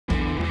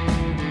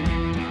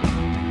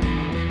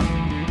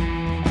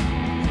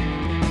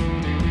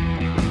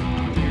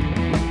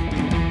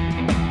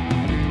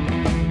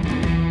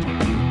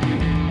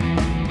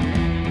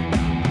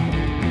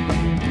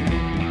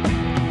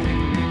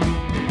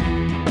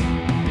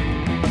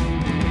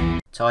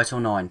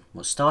Title IX,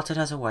 what started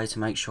as a way to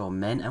make sure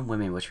men and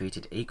women were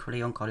treated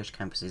equally on college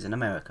campuses in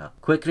America,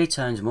 quickly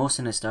turned more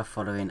sinister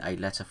following a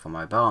letter from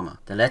Obama.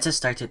 The letter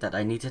stated that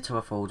they needed to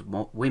afford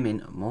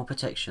women more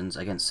protections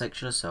against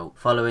sexual assault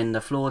following the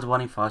flawed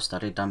 1 in 5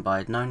 study done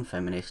by known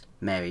feminist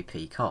Mary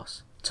P.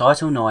 Koss.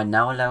 Title IX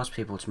now allows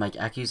people to make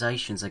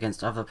accusations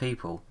against other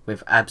people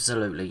with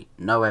absolutely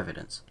no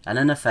evidence, and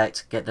in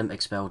effect get them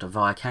expelled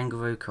via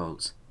kangaroo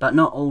courts. But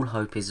not all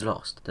hope is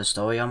lost. The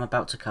story I'm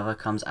about to cover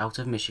comes out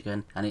of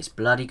Michigan, and it's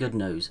bloody good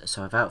news,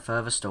 so without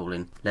further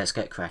stalling, let's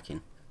get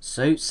cracking.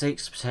 Suit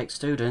seeks to protect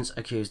students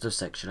accused of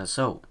sexual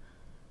assault.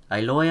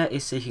 A lawyer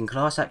is seeking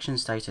class action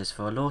status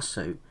for a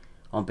lawsuit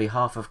on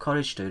behalf of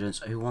college students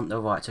who want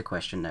the right to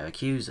question their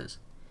accusers.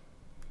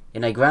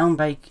 In a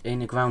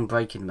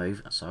groundbreaking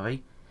move,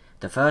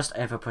 the first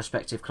ever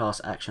prospective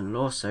class action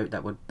lawsuit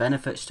that would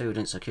benefit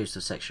students accused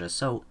of sexual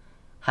assault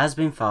has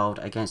been filed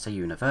against a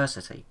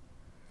university,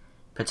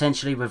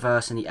 potentially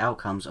reversing the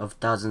outcomes of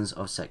dozens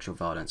of sexual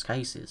violence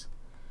cases.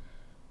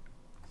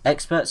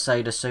 Experts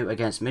say the suit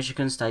against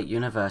Michigan State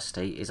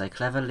University is a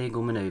clever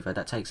legal maneuver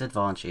that takes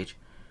advantage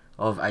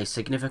of a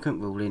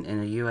significant ruling in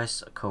the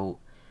U.S. Court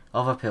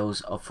of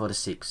Appeals for the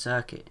Sixth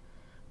Circuit.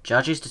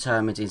 Judges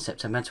determined in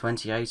September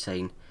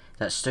 2018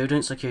 that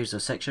students accused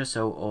of sexual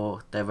assault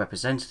or their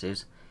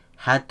representatives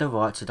had the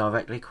right to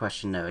directly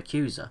question their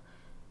accuser,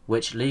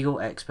 which legal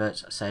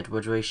experts said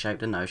would reshape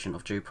the notion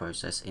of due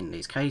process in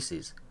these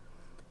cases.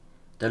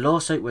 The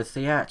lawsuit would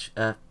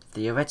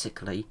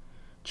theoretically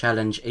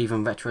challenge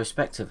even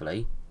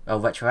retroactively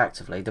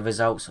the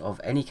results of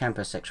any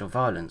campus sexual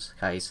violence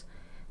case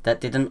that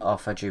didn't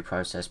offer due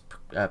process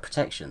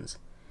protections.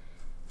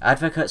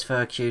 Advocates for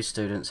accused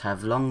students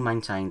have long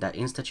maintained that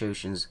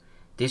institutions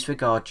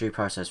disregard due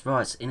process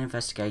rights in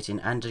investigating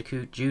and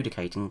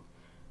adjudicating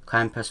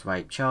campus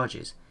rape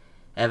charges,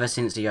 ever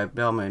since the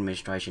Obama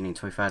administration in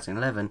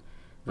 2011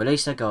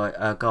 released a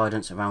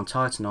guidance around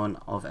Title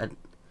IX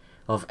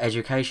of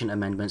Education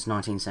Amendments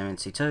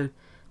 1972,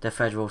 the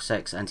Federal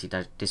Sex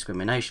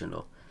Anti-Discrimination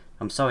Law.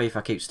 I'm sorry if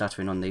I keep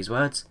stuttering on these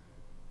words.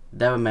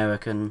 They're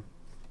American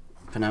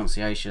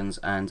pronunciations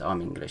and I'm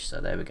English, so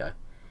there we go.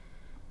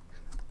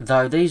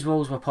 Though these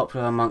rules were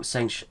popular amongst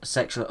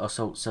sexual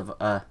assault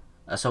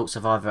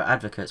survivor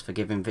advocates for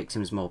giving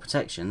victims more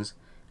protections,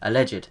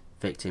 alleged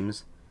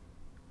victims,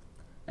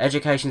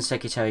 Education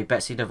Secretary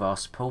Betsy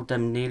DeVos pulled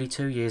them nearly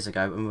 2 years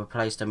ago and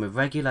replaced them with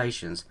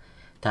regulations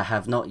that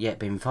have not yet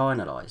been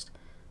finalised.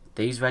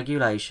 These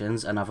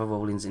regulations and other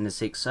rulings in the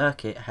Sixth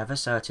Circuit have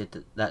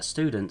asserted that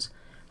students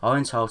are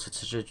entitled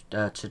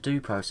to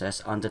due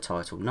process under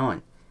Title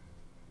IX.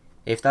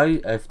 If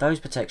those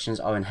protections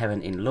are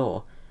inherent in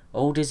law,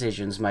 all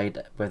decisions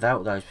made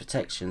without those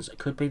protections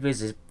could be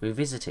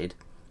revisited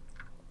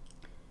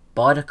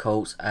by the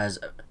courts as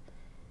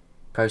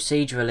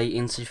procedurally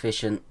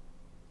insufficient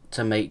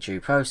to meet due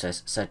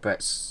process, said Brett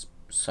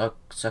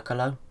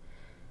Socolow,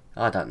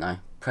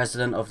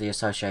 president of the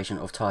Association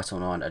of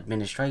Title IX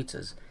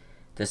Administrators.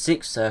 The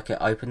Sixth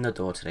Circuit opened the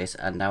door to this,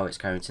 and now it's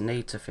going to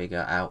need to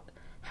figure out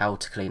how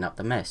to clean up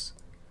the mess.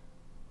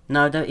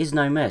 No, there is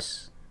no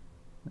mess.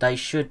 They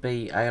should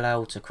be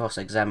allowed to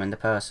cross-examine the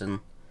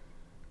person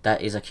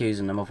that is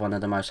accusing them of one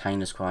of the most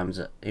heinous crimes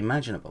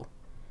imaginable.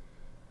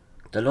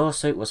 The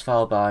lawsuit was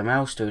filed by a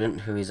male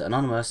student who is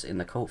anonymous in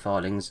the court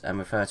filings and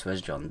referred to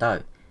as John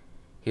Doe.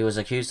 He was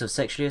accused of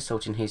sexually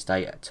assaulting his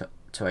date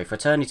to a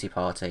fraternity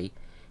party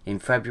in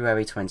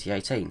February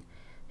 2018.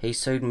 He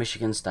sued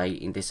Michigan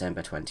State in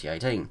December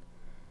 2018.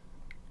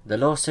 The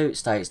lawsuit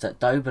states that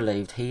Doe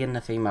believed he and the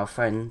female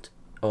friend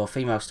or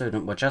female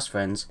student were just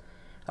friends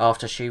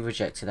after she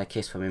rejected a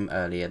kiss from him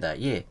earlier that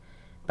year.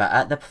 But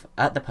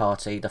at the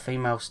party, the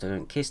female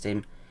student kissed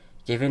him,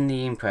 giving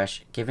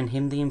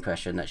him the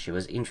impression that she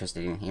was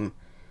interested in him,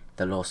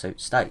 the lawsuit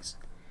states.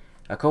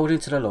 According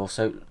to the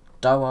lawsuit,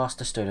 Doe asked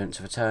the student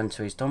to return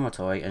to his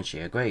dormitory and she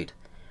agreed.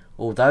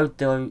 Although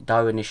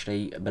Doe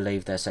initially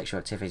believed their sexual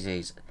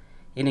activities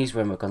in his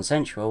room were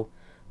consensual,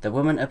 the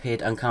woman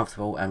appeared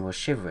uncomfortable and was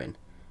shivering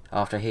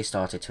after he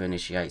started to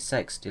initiate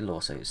sex, the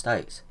lawsuit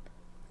states.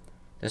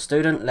 The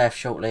student left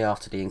shortly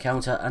after the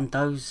encounter, and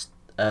Doe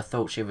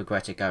thought she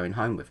regretted going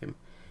home with him,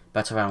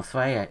 but around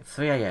 3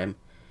 a.m.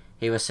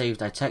 he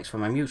received a text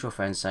from a mutual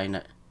friend saying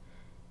that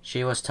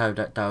she was told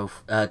that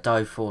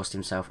Doe forced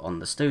himself on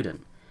the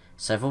student.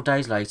 Several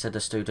days later, the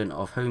student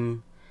of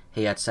whom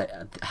he had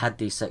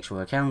the sexual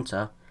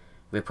encounter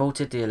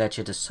reported the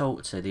alleged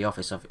assault to the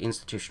Office of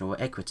Institutional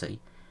Equity.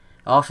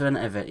 After an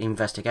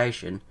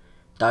investigation,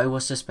 Doe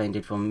was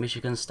suspended from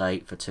Michigan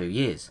State for 2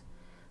 years.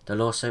 The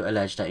lawsuit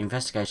alleged that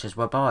investigators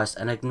were biased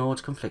and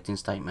ignored conflicting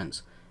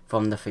statements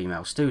from the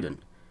female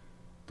student.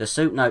 The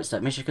suit notes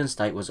that Michigan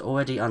State was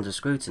already under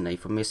scrutiny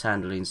for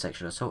mishandling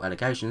sexual assault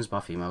allegations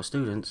by female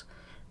students,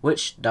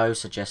 which Doe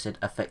suggested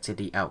affected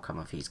the outcome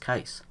of his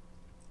case.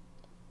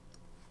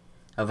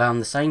 Around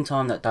the same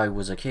time that Doe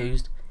was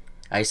accused,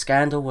 a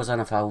scandal was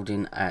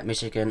unfolding at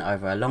Michigan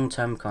over a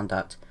long-term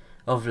conduct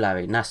of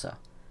Larry Nassar,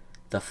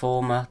 the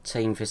former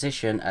team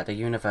physician at the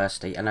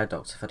university and a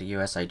doctor for the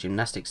USA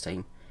gymnastics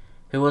team,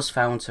 who was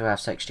found to have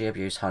sexually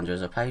abused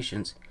hundreds of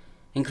patients,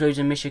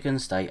 including Michigan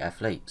State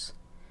athletes.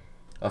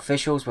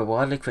 Officials were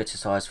widely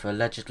criticised for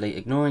allegedly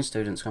ignoring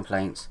students'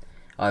 complaints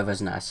over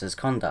NASA's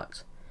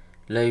conduct.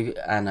 Lou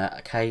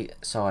Anna K.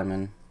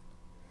 Simon,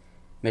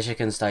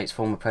 Michigan State's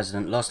former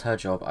president, lost her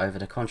job over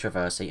the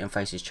controversy and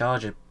faces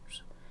charges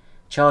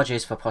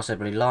for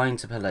possibly lying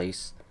to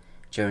police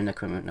during the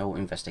criminal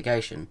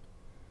investigation.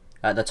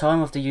 At the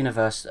time,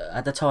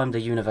 the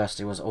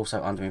university was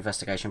also under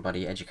investigation by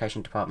the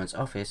Education Department's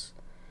Office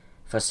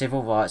for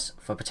Civil Rights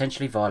for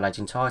potentially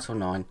violating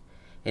Title IX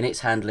in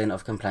its handling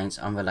of complaints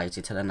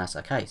unrelated to the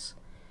NASA case.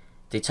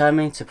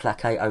 Determined to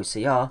placate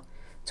OCR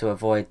to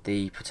avoid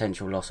the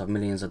potential loss of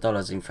millions of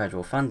dollars in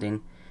federal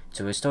funding,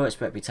 to restore its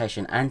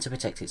reputation and to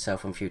protect itself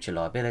from future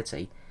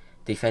liability,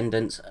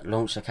 defendants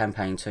launched a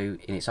campaign to,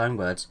 in its own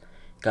words,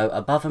 go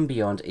above and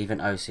beyond even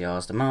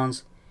OCR's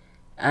demands,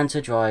 and to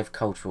drive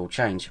cultural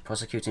change,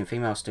 prosecuting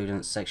female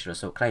students' sexual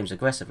assault claims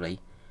aggressively,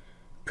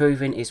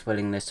 proving its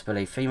willingness to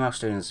believe female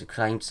students who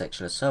claimed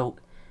sexual assault,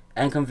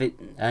 and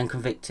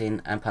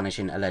convicting and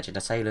punishing alleged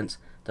assailants,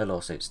 the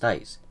lawsuit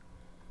states.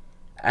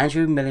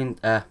 Andrew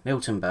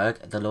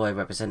Miltenberg, the lawyer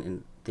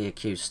representing the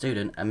accused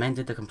student,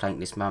 amended the complaint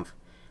this month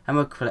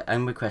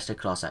and requested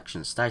class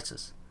action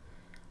status.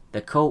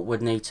 The court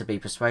would need to be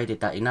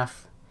persuaded that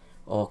enough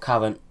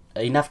current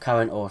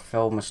or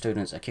former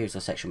students accused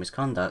of sexual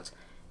misconduct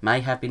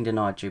may have been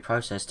denied due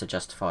process to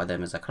justify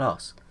them as a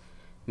class.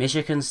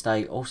 Michigan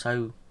State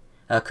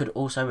could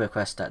also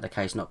request that the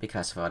case not be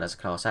classified as a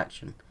class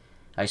action.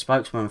 A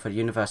spokesman for the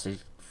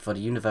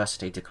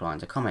university declined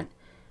to comment.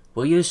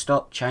 Will you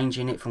stop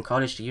changing it from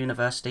college to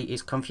university?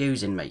 It's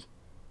confusing me.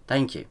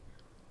 Thank you.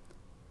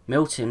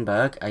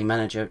 Miltenberg, a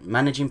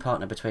managing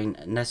partner between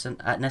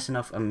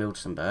Nesanoff and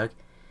Miltenberg,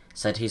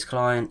 said his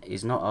client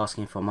is not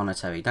asking for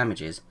monetary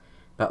damages,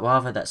 but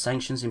rather that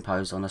sanctions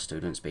imposed on the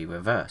students be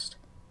reversed.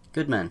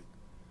 Good man.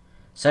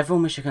 Several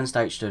Michigan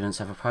State students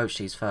have approached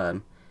his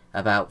firm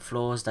about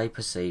flaws they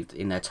perceived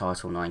in their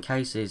Title IX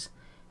cases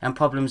and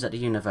problems at the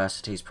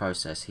university's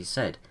process, he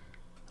said.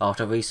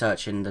 After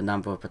researching the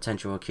number of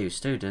potential accused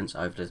students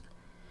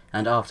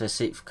and after a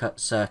Sixth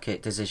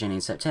Circuit decision in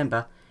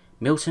September,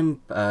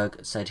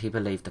 Miltenberg said he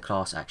believed the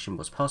class action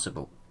was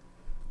possible.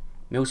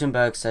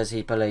 Miltenberg says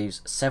he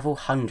believes several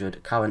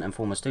hundred current and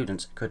former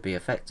students could be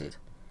affected.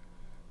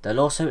 The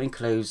lawsuit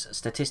includes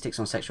statistics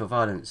on sexual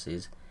violence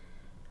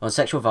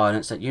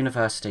that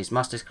universities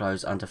must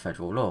disclose under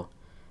federal law.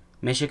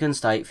 Michigan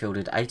State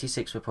fielded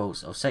 86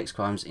 reports of sex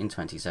crimes in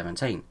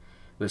 2017,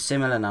 with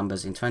similar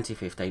numbers in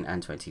 2015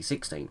 and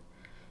 2016.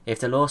 If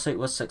the lawsuit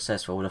was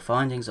successful, the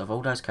findings of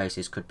all those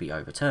cases could be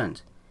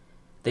overturned.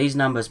 These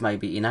numbers may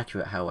be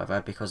inaccurate,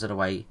 however, because of the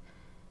way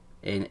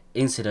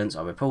incidents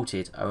are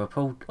reported. A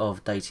report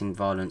of dating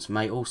violence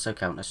may also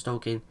count as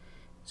stalking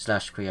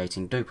 /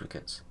 creating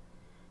duplicates.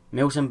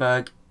 Creating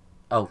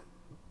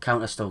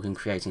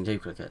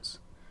duplicates.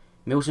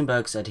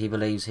 Miltenberg said he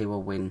believes he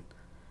will win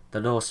the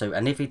lawsuit,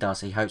 and if he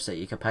does, he hopes that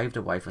he can pave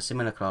the way for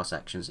similar class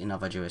actions in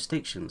other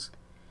jurisdictions.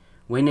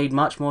 We need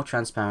much more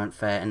transparent,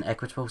 fair and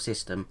equitable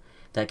system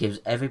that gives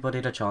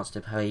everybody the chance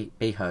to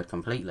be heard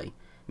completely,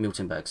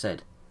 Miltenberg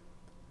said.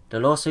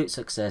 The lawsuit's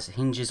success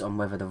hinges on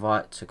whether the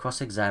right to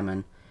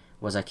cross-examine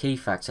was a key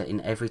factor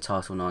in every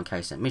Title IX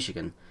case at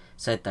Michigan,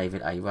 said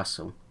David A.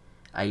 Russell,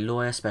 a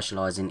lawyer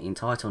specializing in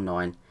Title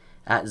IX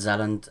at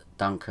Zalland,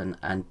 Duncan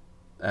and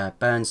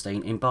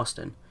Bernstein in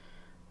Boston.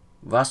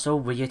 Russell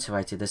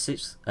reiterated the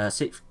Sixth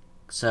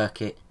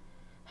Circuit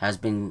has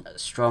been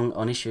strong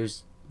on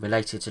issues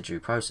related to due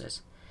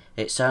process.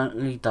 It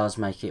certainly does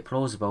make it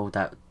plausible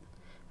that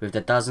with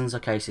the dozens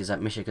of cases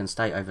at Michigan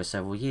State over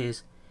several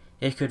years,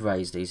 it could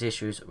raise these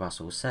issues,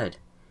 Russell said.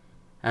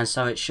 And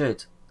so it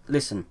should.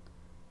 Listen,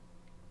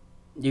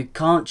 you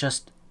can't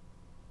just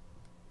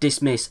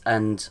dismiss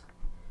and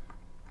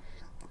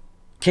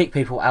kick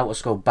people out of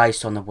school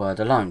based on the word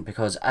alone,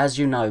 because as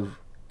you know,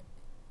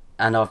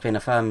 and I've been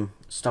a firm,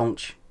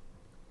 staunch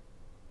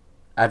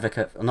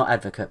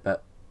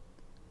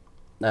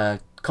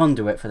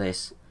conduit for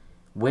this,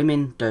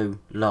 women do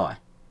lie.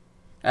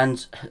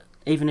 And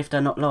even if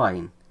they're not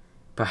lying,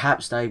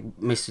 perhaps they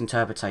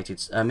misinterpreted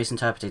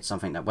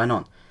something that went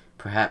on.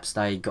 Perhaps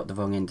they got the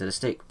wrong end of the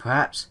stick.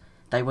 Perhaps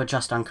they were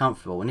just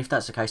uncomfortable. And if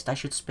that's the case, they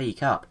should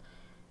speak up.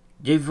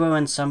 You've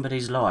ruined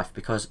somebody's life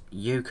because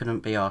you couldn't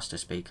be asked to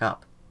speak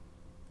up.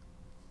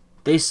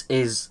 This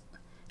is,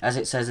 as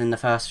it says in the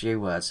first few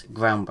words,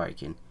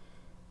 groundbreaking.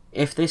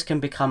 If this can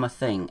become a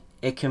thing,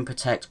 it can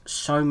protect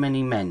so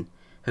many men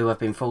who have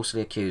been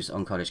falsely accused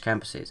on college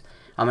campuses.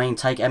 I mean,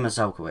 take Emma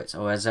Zolkowicz,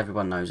 or as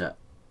everyone knows her,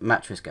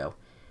 Mattress Girl.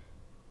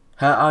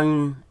 Her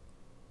own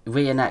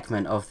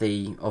reenactment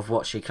of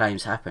what she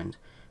claims happened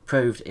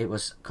proved it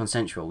was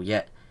consensual,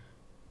 yet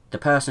the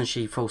person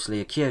she falsely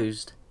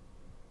accused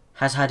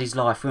has had his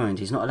life ruined.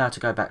 He's not allowed to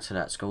go back to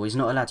that school. He's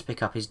not allowed to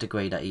pick up his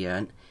degree that he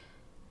earned.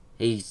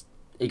 He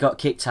got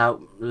kicked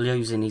out,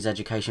 losing his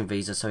education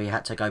visa, so he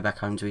had to go back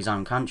home to his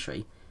own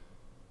country.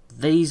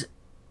 These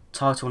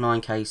Title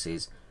IX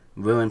cases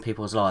ruin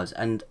people's lives,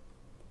 and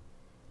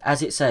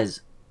as it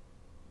says,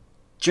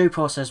 due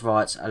process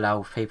rights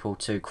allow people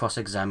to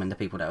cross-examine the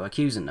people that are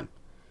accusing them.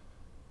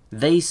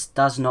 These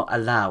does not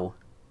allow,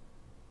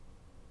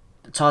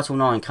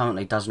 Title IX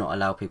currently does not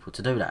allow people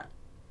to do that.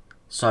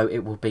 So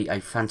it will be a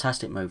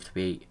fantastic move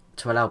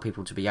to allow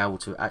people to be able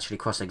to actually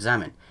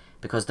cross-examine,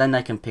 because then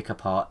they can pick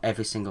apart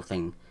every single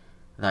thing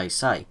they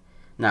say.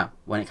 Now,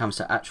 when it comes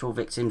to actual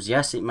victims,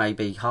 yes, it may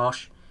be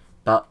harsh,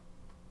 but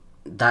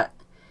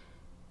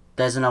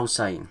there's an old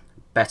saying: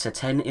 better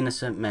 10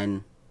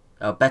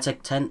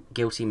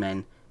 guilty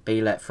men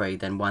be let free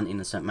than one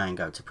innocent man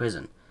go to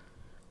prison.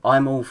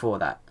 I'm all for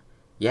that.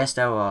 Yes,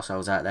 there are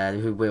arseholes out there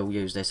who will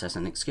use this as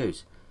an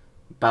excuse,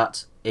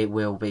 but it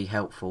will be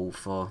helpful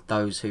for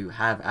those who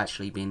have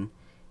actually been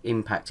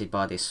impacted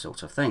by this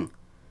sort of thing.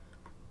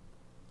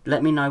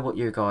 Let me know what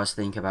you guys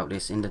think about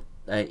this in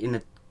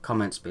the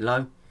comments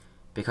below,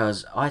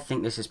 because I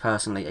think this is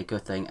personally a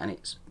good thing, and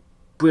it's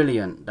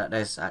brilliant that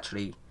it's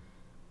actually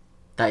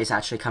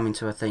coming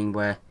to a thing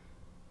where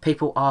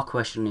people are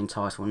questioning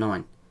Title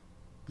IX.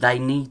 They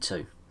need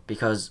to,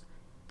 because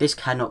this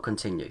cannot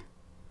continue.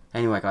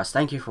 Anyway guys,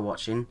 thank you for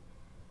watching.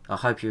 I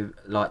hope you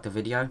liked the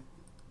video.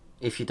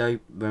 If you do,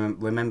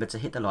 remember to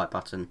hit the like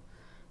button,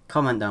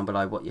 comment down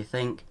below what you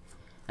think,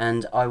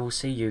 and I will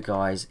see you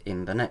guys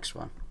in the next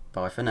one.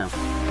 Bye for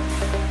now.